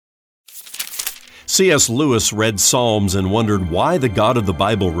C.S. Lewis read Psalms and wondered why the God of the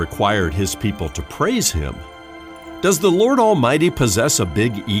Bible required his people to praise him. Does the Lord Almighty possess a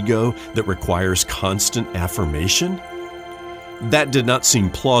big ego that requires constant affirmation? That did not seem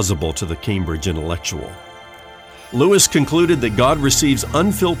plausible to the Cambridge intellectual. Lewis concluded that God receives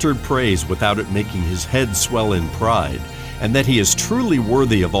unfiltered praise without it making his head swell in pride, and that he is truly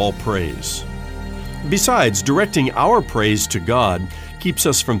worthy of all praise. Besides, directing our praise to God keeps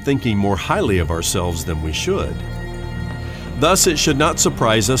us from thinking more highly of ourselves than we should. Thus, it should not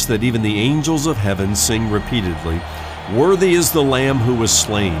surprise us that even the angels of heaven sing repeatedly, "Worthy is the Lamb who was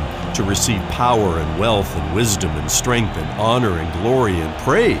slain to receive power and wealth and wisdom and strength and honor and glory and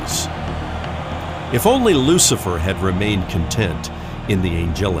praise." If only Lucifer had remained content in the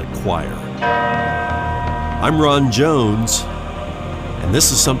angelic choir. I'm Ron Jones, and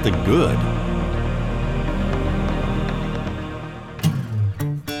this is Something Good.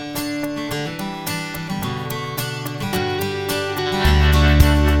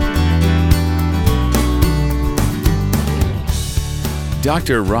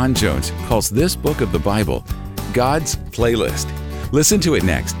 Dr. Ron Jones calls this book of the Bible God's Playlist. Listen to it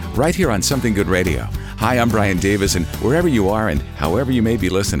next, right here on Something Good Radio. Hi, I'm Brian Davis, and wherever you are and however you may be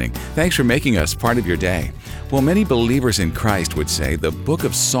listening, thanks for making us part of your day. Well, many believers in Christ would say the book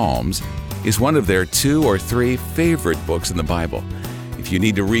of Psalms is one of their 2 or 3 favorite books in the Bible. If you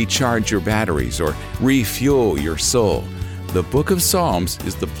need to recharge your batteries or refuel your soul, the book of Psalms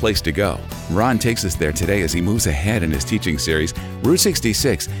is the place to go. Ron takes us there today as he moves ahead in his teaching series, Route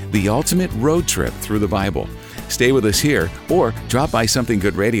 66, the ultimate road trip through the Bible. Stay with us here or drop by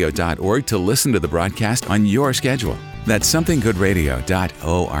somethinggoodradio.org to listen to the broadcast on your schedule. That's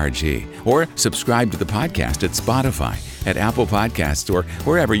somethinggoodradio.org. Or subscribe to the podcast at Spotify, at Apple Podcasts, or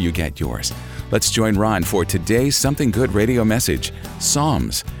wherever you get yours. Let's join Ron for today's Something Good Radio message,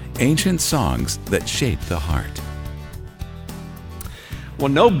 Psalms, ancient songs that shape the heart. Well,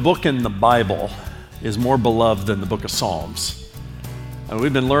 no book in the Bible is more beloved than the book of Psalms. And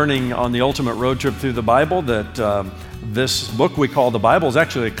we've been learning on the ultimate road trip through the Bible that this book we call the Bible is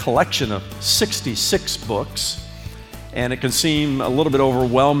actually a collection of 66 books. And it can seem a little bit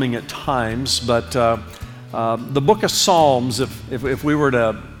overwhelming at times, but the book of Psalms, if we were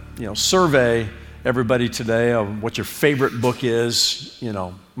to survey everybody today of what your favorite book is,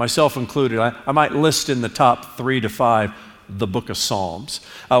 myself included, I might list in the top 3 to 5 the book of Psalms.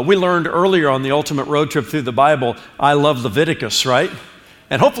 We learned earlier on the ultimate road trip through the Bible, I love Leviticus, right?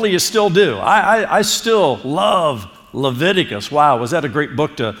 And hopefully you still do. I still love Leviticus. Wow, was that a great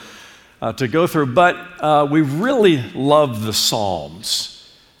book to go through? But we really love the Psalms.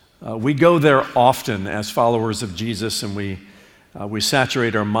 We go there often as followers of Jesus, and we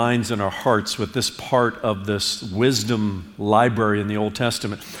saturate our minds and our hearts with this part of this wisdom library in the Old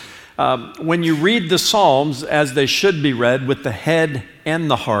Testament. When you read the Psalms, as they should be read with the head and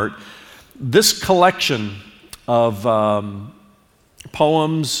the heart, this collection of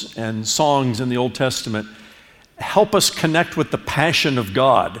poems and songs in the Old Testament help us connect with the passion of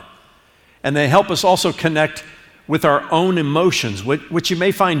God. And they help us also connect with our own emotions, which you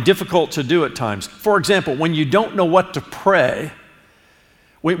may find difficult to do at times. For example, when you don't know what to pray,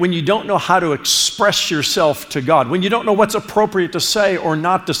 when you don't know how to express yourself to God, when you don't know what's appropriate to say or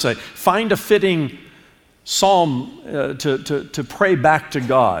not to say, find a fitting psalm to pray back to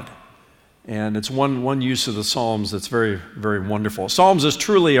God. And it's one use of the Psalms that's very, very wonderful. Psalms is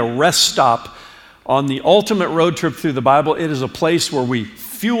truly a rest stop on the ultimate road trip through the Bible. It is a place where we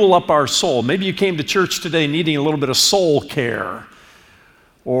fuel up our soul. Maybe you came to church today needing a little bit of soul care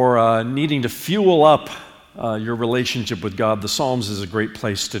or needing to fuel up your relationship with God. The Psalms is a great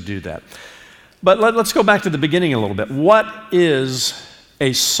place to do that. But let's go back to the beginning a little bit. What is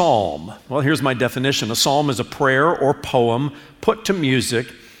a psalm? Well, here's my definition. A psalm is a prayer or poem put to music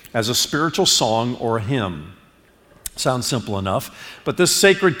as a spiritual song or a hymn. Sounds simple enough, but this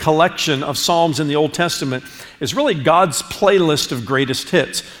sacred collection of psalms in the Old Testament is really God's playlist of greatest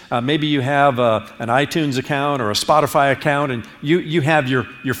hits. Maybe you have an iTunes account or a Spotify account, and you have your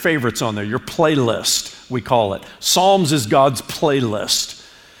favorites on there, your playlist, we call it. Psalms is God's playlist.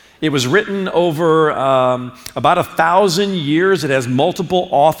 It was written over about 1,000 years. It has multiple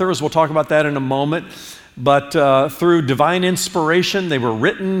authors. We'll talk about that in a moment. But through divine inspiration, they were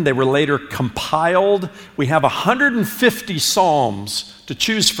written, they were later compiled. We have 150 psalms to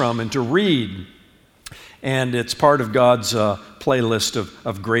choose from and to read. And it's part of God's playlist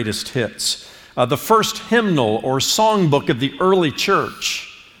of greatest hits. The first hymnal or songbook of the early church,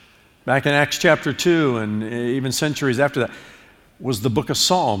 back in Acts chapter 2 and even centuries after that, was the book of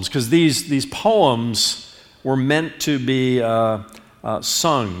Psalms, because these poems were meant to be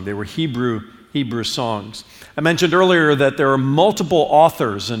sung. They were Hebrew Hebrew songs. I mentioned earlier that there are multiple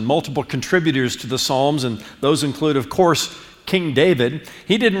authors and multiple contributors to the Psalms, and those include, of course, King David.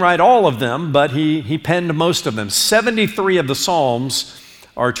 He didn't write all of them, but he penned most of them. 73 of the Psalms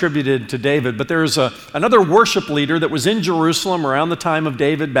are attributed to David, but there's another worship leader that was in Jerusalem around the time of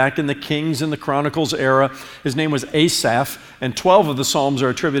David, back in the Kings and the Chronicles era. His name was Asaph, and 12 of the Psalms are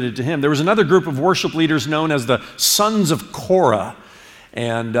attributed to him. There was another group of worship leaders known as the Sons of Korah,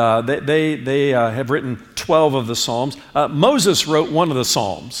 and they have written 12 of the Psalms. Moses wrote one of the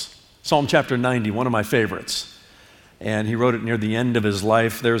Psalms, Psalm chapter 90, one of my favorites. And he wrote it near the end of his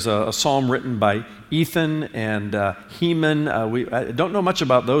life. There's a psalm written by Ethan and Heman. I don't know much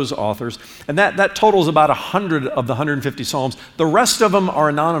about those authors. And that totals about 100 of the 150 psalms. The rest of them are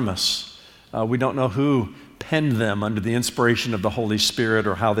anonymous. We don't know who penned them under the inspiration of the Holy Spirit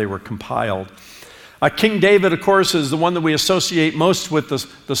or how they were compiled. King David, of course, is the one that we associate most with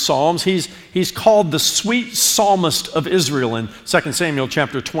the Psalms. He's called the sweet psalmist of Israel in 2 Samuel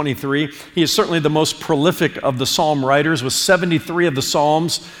chapter 23. He is certainly the most prolific of the psalm writers, with 73 of the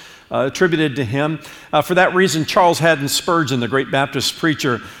Psalms attributed to him. For that reason, Charles Haddon Spurgeon, the great Baptist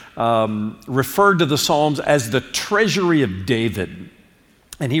preacher, referred to the Psalms as the treasury of David.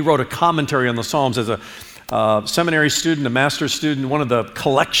 And he wrote a commentary on the Psalms as a seminary student, a master's student. One of the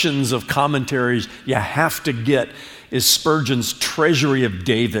collections of commentaries you have to get is Spurgeon's Treasury of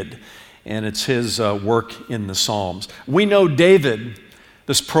David, and it's his work in the Psalms. We know David,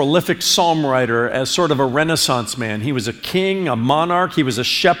 this prolific psalm writer, as sort of a Renaissance man. He was a king, a monarch, he was a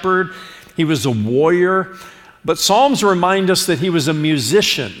shepherd, he was a warrior, but Psalms remind us that he was a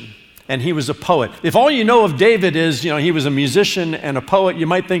musician and he was a poet. If all you know of David is, he was a musician and a poet, you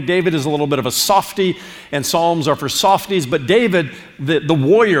might think David is a little bit of a softy, and Psalms are for softies. But David, the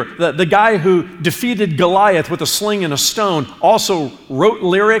warrior, the guy who defeated Goliath with a sling and a stone, also wrote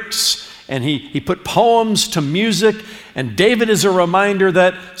lyrics, and he put poems to music. And David is a reminder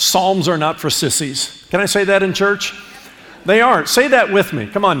that Psalms are not for sissies. Can I say that in church? They aren't. Say that with me.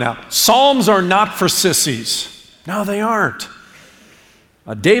 Come on now. Psalms are not for sissies. No, they aren't.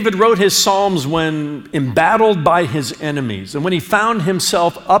 David wrote his Psalms when embattled by his enemies and when he found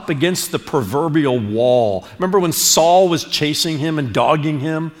himself up against the proverbial wall. Remember when Saul was chasing him and dogging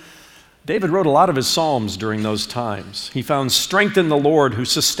him? David wrote a lot of his Psalms during those times. He found strength in the Lord who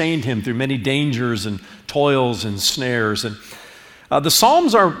sustained him through many dangers and toils and snares. And the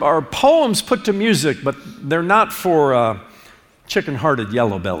Psalms are poems put to music, but they're not for chicken-hearted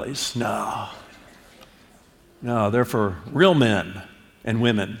yellow bellies. No, they're for real men and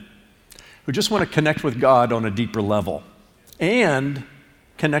women who just want to connect with God on a deeper level and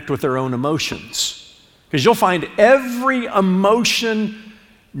connect with their own emotions. Because you'll find every emotion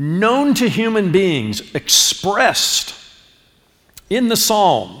known to human beings expressed in the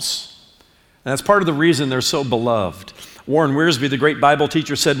Psalms. And that's part of the reason they're so beloved. Warren Wiersbe, the great Bible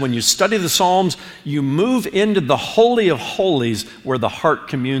teacher, said, when you study the Psalms, you move into the Holy of Holies where the heart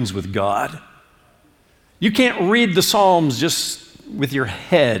communes with God. You can't read the Psalms just with your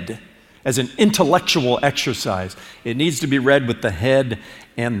head as an intellectual exercise. It needs to be read with the head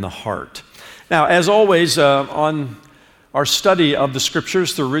and the heart. Now, as always, on our study of the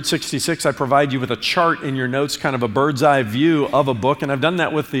Scriptures through Route 66, I provide you with a chart in your notes, kind of a bird's eye view of a book, and I've done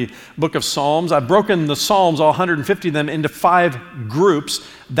that with the book of Psalms. I've broken the Psalms, all 150 of them, into 5 groups.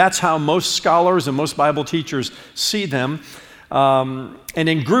 That's how most scholars and most Bible teachers see them. And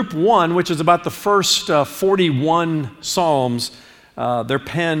in group 1, which is about the first 41 Psalms, they're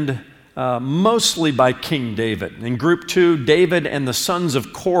penned mostly by King David. In group 2, David and the sons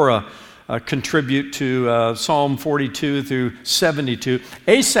of Korah contribute to Psalm 42 through 72.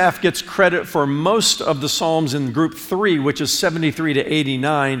 Asaph gets credit for most of the Psalms in group 3, which is 73 to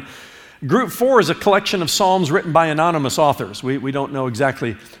 89. Group 4 is a collection of Psalms written by anonymous authors. We don't know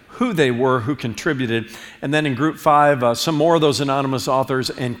exactly who they were, who contributed. And then in group 5, some more of those anonymous authors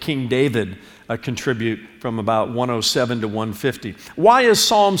and King David contribute from about 107 to 150. Why is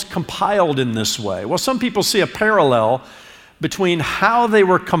Psalms compiled in this way? Well, some people see a parallel between how they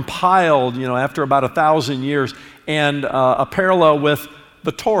were compiled, after about 1,000 years, and a parallel with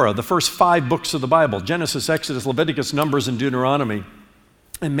the Torah, the first 5 books of the Bible, Genesis, Exodus, Leviticus, Numbers, and Deuteronomy.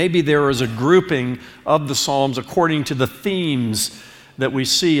 And maybe there is a grouping of the Psalms according to the themes that we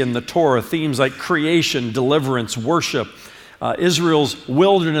see in the Torah, themes like creation, deliverance, worship, Israel's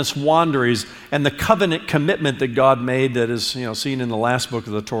wilderness wanderings, and the covenant commitment that God made that is seen in the last book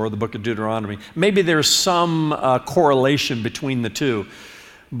of the Torah, the book of Deuteronomy. Maybe there's some correlation between the two.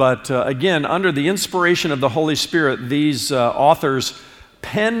 But again, under the inspiration of the Holy Spirit, these authors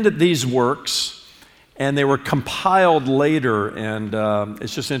penned these works, and they were compiled later, and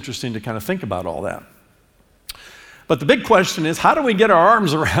it's just interesting to kind of think about all that. But the big question is, how do we get our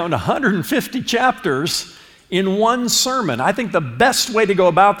arms around 150 chapters in one sermon? I think the best way to go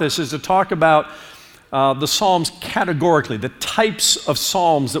about this is to talk about the Psalms categorically, the types of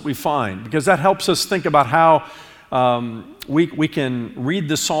Psalms that we find, because that helps us think about how we can read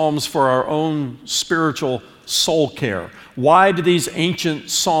the Psalms for our own spiritual soul care. Why do these ancient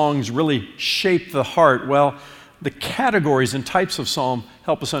songs really shape the heart? Well, the categories and types of Psalm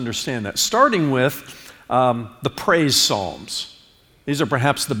help us understand that. Starting with the praise Psalms. These are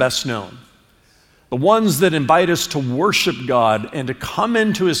perhaps the best known. The ones that invite us to worship God and to come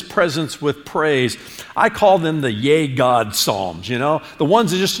into His presence with praise. I call them the Yea God Psalms, you know? The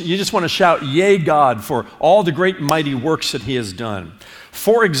ones that you just want to shout, Yea God, for all the great mighty works that He has done.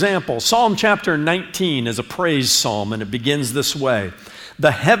 For example, Psalm chapter 19 is a praise psalm, and it begins this way.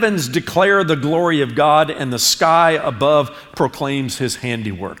 The heavens declare the glory of God, and the sky above proclaims His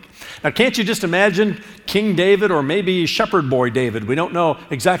handiwork. Now, can't you just imagine King David, or maybe shepherd boy David, we don't know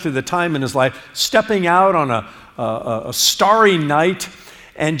exactly the time in his life, stepping out on a starry night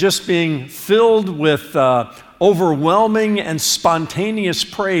and just being filled with overwhelming and spontaneous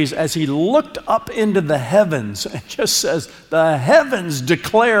praise as he looked up into the heavens and just says, the heavens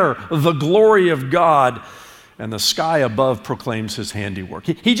declare the glory of God, and the sky above proclaims His handiwork.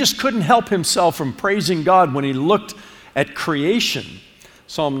 He just couldn't help himself from praising God when he looked at creation.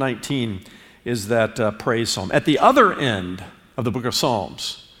 Psalm 19 is that praise psalm. At the other end of the book of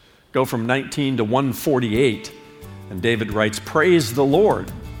Psalms, go from 19 to 148, and David writes, praise the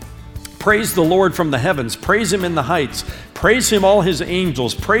Lord. Praise the Lord from the heavens. Praise Him in the heights. Praise Him, all His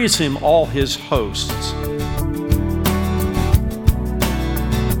angels. Praise Him, all His hosts.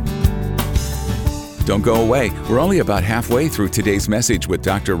 Don't go away. We're only about halfway through today's message with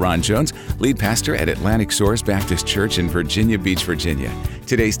Dr. Ron Jones, lead pastor at Atlantic Shores Baptist Church in Virginia Beach, Virginia.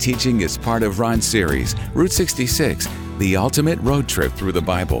 Today's teaching is part of Ron's series, Route 66, the ultimate road trip through the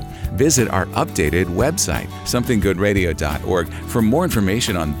Bible. Visit our updated website, somethinggoodradio.org, for more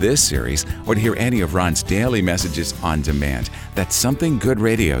information on this series or to hear any of Ron's daily messages on demand. That's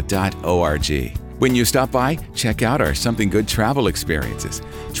somethinggoodradio.org. When you stop by, check out our Something Good travel experiences.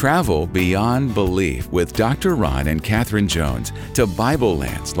 Travel beyond belief with Dr. Ron and Catherine Jones to Bible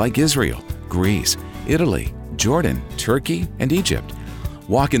lands like Israel, Greece, Italy, Jordan, Turkey, and Egypt.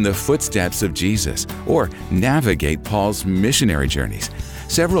 Walk in the footsteps of Jesus or navigate Paul's missionary journeys.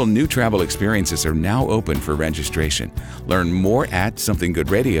 Several new travel experiences are now open for registration. Learn more at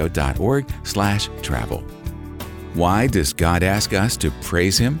somethinggoodradio.org/travel. Why does God ask us to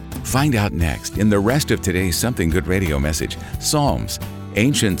praise Him? Find out next in the rest of today's Something Good Radio message, Psalms,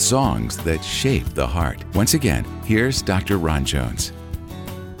 ancient songs that shape the heart. Once again, here's Dr. Ron Jones.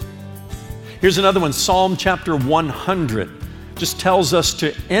 Here's another one, Psalm chapter 100. Just tells us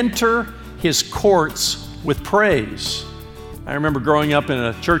to enter His courts with praise. I remember growing up in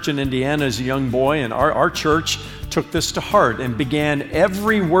a church in Indiana as a young boy, and our church took this to heart and began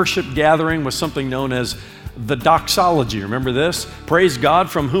every worship gathering with something known as the doxology. Remember this? Praise God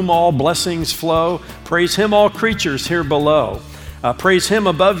from whom all blessings flow. Praise Him, all creatures here below. Praise Him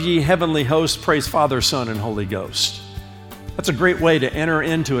above ye heavenly hosts. Praise Father, Son, and Holy Ghost. That's a great way to enter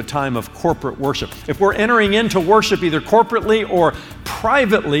into a time of corporate worship. If we're entering into worship either corporately or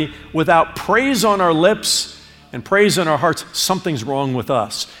privately without praise on our lips and praise in our hearts, something's wrong with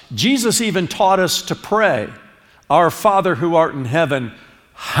us. Jesus even taught us to pray, Our Father who art in heaven,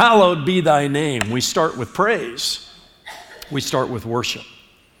 hallowed be thy name. We start with praise. We start with worship.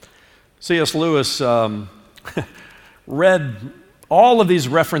 C.S. Lewis read all of these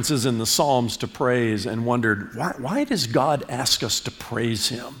references in the Psalms to praise and wondered, why does God ask us to praise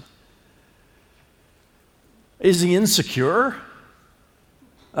Him? Is He insecure?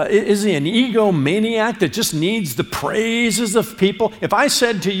 Is He an egomaniac that just needs the praises of people? If I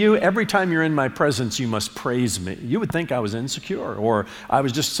said to you, every time you're in my presence, you must praise me, you would think I was insecure, or I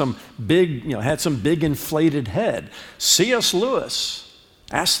was just some big, had some big inflated head. C.S. Lewis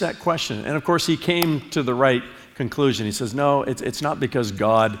asked that question, and of course he came to the right conclusion. He says, no, it's not because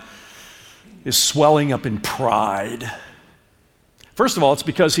God is swelling up in pride. First of all, it's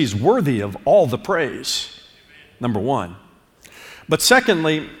because He's worthy of all the praise, number one. But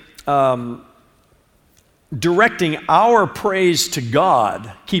secondly, directing our praise to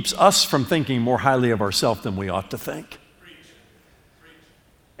God keeps us from thinking more highly of ourselves than we ought to think.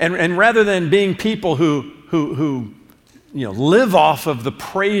 And rather than being people who live off of the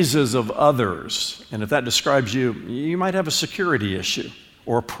praises of others, and if that describes you, you might have a security issue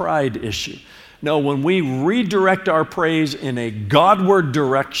or a pride issue. No, when we redirect our praise in a Godward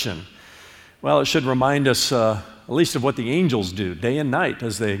direction, Well, it should remind us at least of what the angels do day and night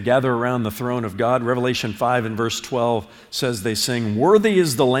as they gather around the throne of God. Revelation 5 and verse 12 says they sing, "Worthy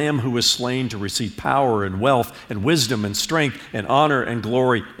is the Lamb who was slain to receive power and wealth and wisdom and strength and honor and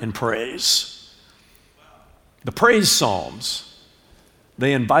glory and praise." The praise psalms,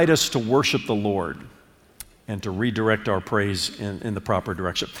 they invite us to worship the Lord and to redirect our praise in the proper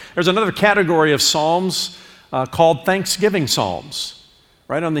direction. There's another category of psalms called thanksgiving psalms,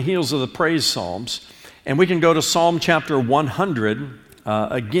 right on the heels of the praise psalms. And we can go to Psalm chapter 100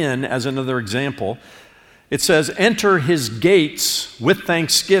 again as another example. It says, "Enter his gates with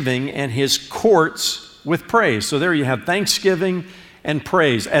thanksgiving and his courts with praise." So there you have thanksgiving and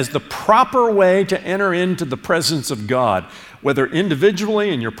praise as the proper way to enter into the presence of God, whether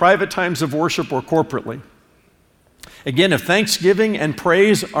individually in your private times of worship or corporately. Again, if thanksgiving and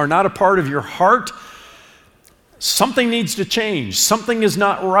praise are not a part of your heart, something needs to change. Something is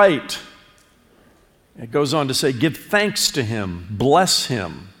not right. It goes on to say, give thanks to him, bless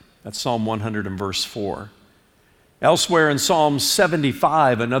him. That's Psalm 100 and verse 4. Elsewhere in Psalm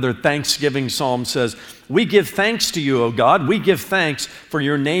 75, another thanksgiving psalm says, "We give thanks to you, O God. We give thanks, for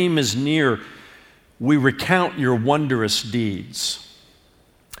your name is near. We recount your wondrous deeds."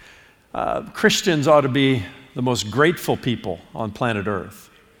 Christians ought to be the most grateful people on planet Earth.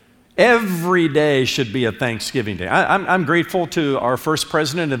 Every day should be a Thanksgiving Day. I'm grateful to our first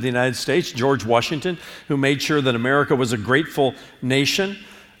president of the United States, George Washington, who made sure that America was a grateful nation.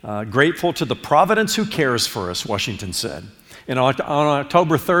 Grateful to the providence who cares for us, Washington said. And on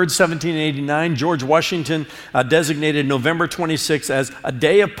October 3rd, 1789, George Washington designated November 26th as a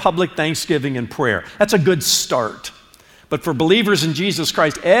day of public thanksgiving and prayer. That's a good start. But for believers in Jesus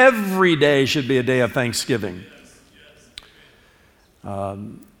Christ, every day should be a day of thanksgiving.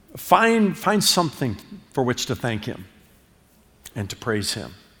 Find something for which to thank him and to praise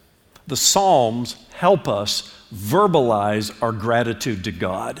him. The Psalms help us verbalize our gratitude to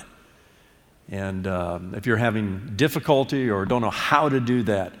God. And if you're having difficulty or don't know how to do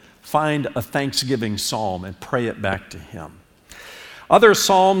that, find a thanksgiving psalm and pray it back to him. Other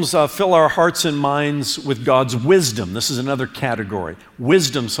psalms fill our hearts and minds with God's wisdom. This is another category,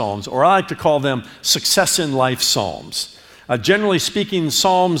 wisdom psalms, or I like to call them success in life psalms. Generally speaking,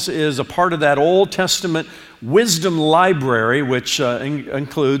 Psalms is a part of that Old Testament wisdom library, which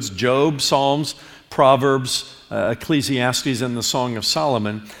includes Job, Psalms, Proverbs, Ecclesiastes, and the Song of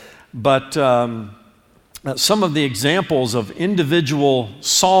Solomon. But some of the examples of individual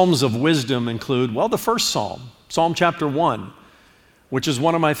psalms of wisdom include, well, the first psalm, Psalm chapter 1, which is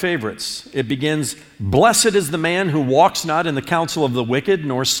one of my favorites. It begins, "Blessed is the man who walks not in the counsel of the wicked,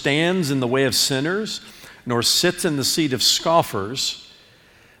 nor stands in the way of sinners, nor sits in the seat of scoffers,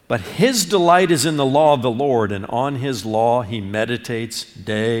 but his delight is in the law of the Lord, and on his law he meditates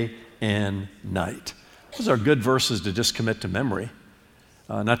day and night." Those are good verses to just commit to memory,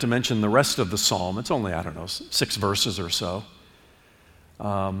 not to mention the rest of the psalm. It's only, 6 verses or so.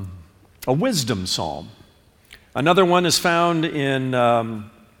 A wisdom psalm. Another one is found in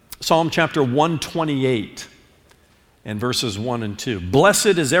Psalm chapter 128. And verses 1 and 2.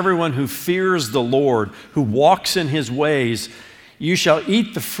 "Blessed is everyone who fears the Lord, who walks in his ways. You shall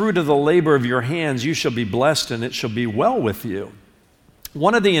eat the fruit of the labor of your hands. You shall be blessed, and it shall be well with you."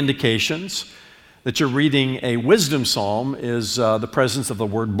 One of the indications that you're reading a wisdom psalm is the presence of the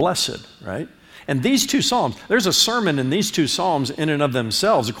word blessed, right? And these two psalms, there's a sermon in these two psalms in and of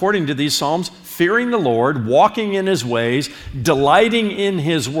themselves. According to these psalms, fearing the Lord, walking in his ways, delighting in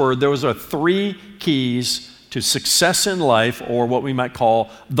his word, those are 3 keys to success in life, or what we might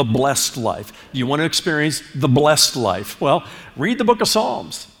call the blessed life. Do you want to experience the blessed life? Well, read the book of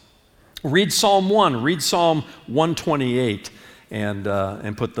Psalms. Read Psalm 1, read Psalm 128,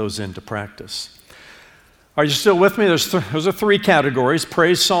 and put those into practice. Are you still with me? Those are 3 categories: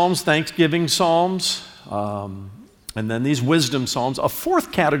 praise psalms, thanksgiving psalms, and then these wisdom psalms. A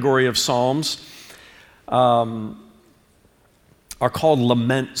 4th category of psalms are called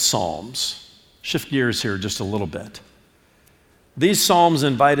lament psalms. Shift gears here just a little bit. These psalms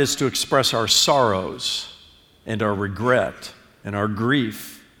invite us to express our sorrows and our regret and our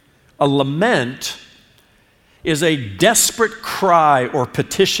grief. A lament is a desperate cry or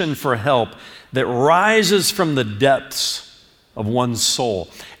petition for help that rises from the depths of one's soul.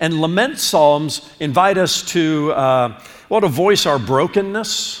 And lament psalms invite us to voice our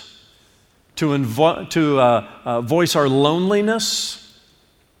brokenness, to voice our loneliness,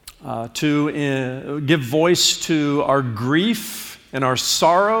 to give voice to our grief and our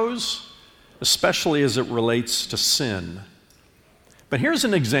sorrows, especially as it relates to sin. But here's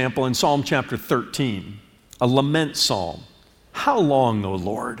an example in Psalm chapter 13, a lament psalm. "How long, O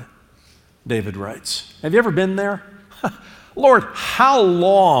Lord? David writes. Have you ever been there? Lord, how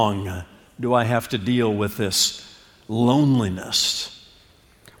long do I have to deal with this loneliness?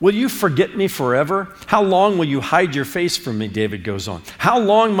 Will you forget me forever? How long will you hide your face from me? David goes on. How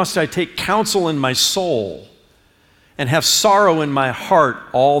long must I take counsel in my soul and have sorrow in my heart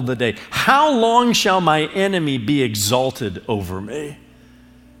all the day? How long shall my enemy be exalted over me?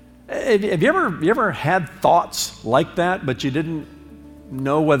 Have you ever had thoughts like that, but you didn't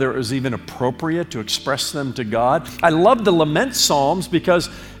know whether it was even appropriate to express them to God? I love the lament psalms because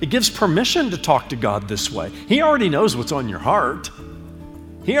it gives permission to talk to God this way. He already knows what's on your heart.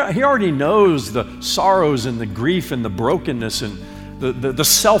 He already knows the sorrows and the grief and the brokenness and the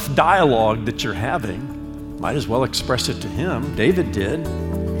self-dialogue that you're having. Might as well express it to him. David did.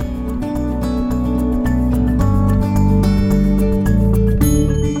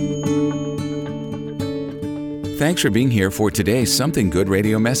 Thanks for being here for today's Something Good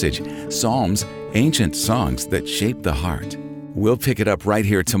radio message, Psalms, Ancient Songs That Shape the Heart. We'll pick it up right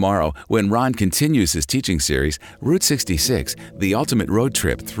here tomorrow when Ron continues his teaching series, Route 66, the ultimate road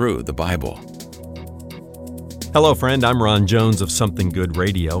trip through the Bible. Hello, friend. I'm Ron Jones of Something Good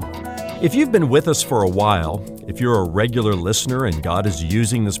Radio. If you've been with us for a while, if you're a regular listener and God is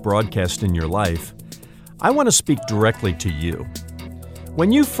using this broadcast in your life, I want to speak directly to you. When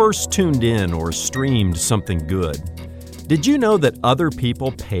you first tuned in or streamed Something Good, did you know that other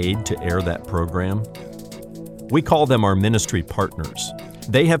people paid to air that program? We call them our ministry partners.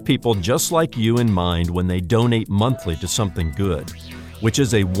 They have people just like you in mind when they donate monthly to Something Good, which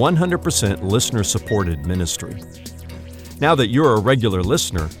is a 100% listener-supported ministry. Now that you're a regular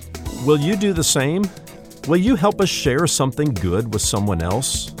listener, will you do the same? Will you help us share something good with someone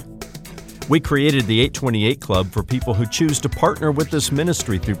else? We created the 828 Club for people who choose to partner with this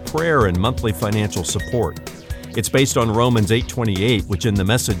ministry through prayer and monthly financial support. It's based on Romans 8:28, which in the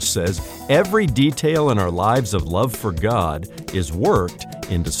message says, every detail in our lives of love for God is worked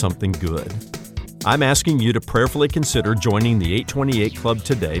into something good. I'm asking you to prayerfully consider joining the 828 Club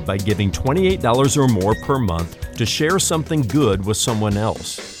today by giving $28 or more per month to share something good with someone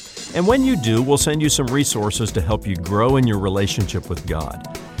else. And when you do, we'll send you some resources to help you grow in your relationship with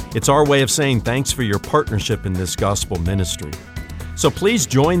God. It's our way of saying thanks for your partnership in this gospel ministry. So please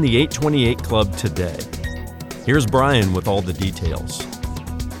join the 828 Club today. Here's Brian with all the details.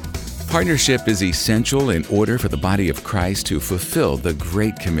 Partnership is essential in order for the body of Christ to fulfill the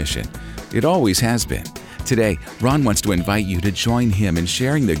Great Commission. It always has been. Today, Ron wants to invite you to join him in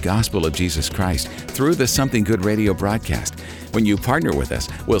sharing the gospel of Jesus Christ through the Something Good radio broadcast. When you partner with us,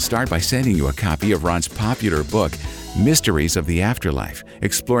 we'll start by sending you a copy of Ron's popular book, Mysteries of the Afterlife,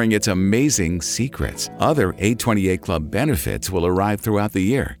 exploring its amazing secrets. Other 828 Club benefits will arrive throughout the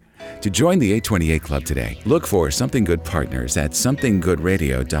year. To join the 828 Club today, look for Something Good partners at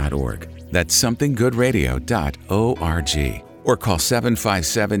somethinggoodradio.org. That's somethinggoodradio.org. Or call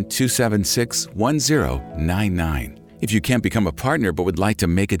 757-276-1099. If you can't become a partner but would like to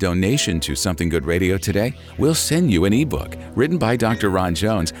make a donation to Something Good Radio today, we'll send you an ebook written by Dr. Ron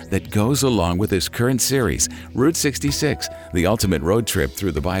Jones that goes along with his current series, Route 66, the ultimate road trip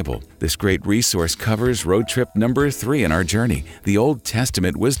through the Bible. This great resource covers road trip number 3 in our journey, the Old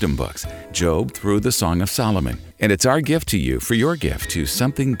Testament wisdom books, Job through the Song of Solomon. And it's our gift to you for your gift to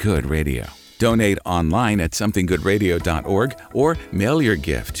Something Good Radio. Donate online at somethinggoodradio.org or mail your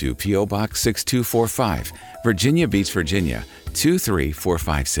gift to P.O. Box 6245, Virginia Beach, Virginia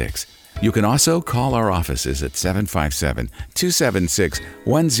 23456. You can also call our offices at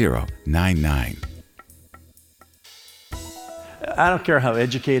 757-276-1099. I don't care how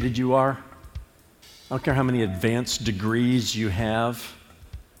educated you are. I don't care how many advanced degrees you have.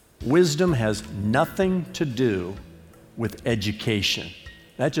 Wisdom has nothing to do with education.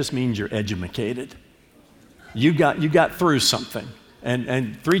 That just means you're edumacated. You got through something.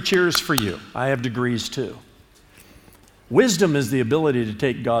 And 3 cheers for you. I have degrees too. Wisdom is the ability to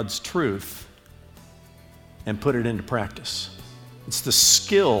take God's truth and put it into practice. It's the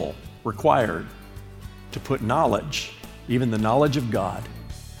skill required to put knowledge, even the knowledge of God,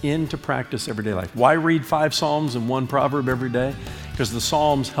 into practice everyday life. Why read 5 Psalms and 1 proverb every day? Because the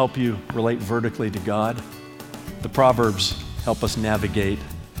Psalms help you relate vertically to God. The Proverbs help us navigate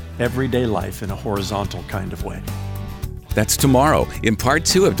everyday life in a horizontal kind of way. That's tomorrow in part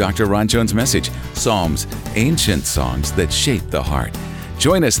 2 of Dr. Ron Jones' message, Psalms, Ancient Songs That Shape the Heart.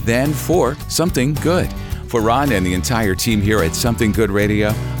 Join us then for Something Good. For Ron and the entire team here at Something Good Radio,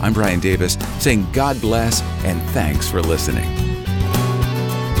 I'm Brian Davis saying God bless and thanks for listening.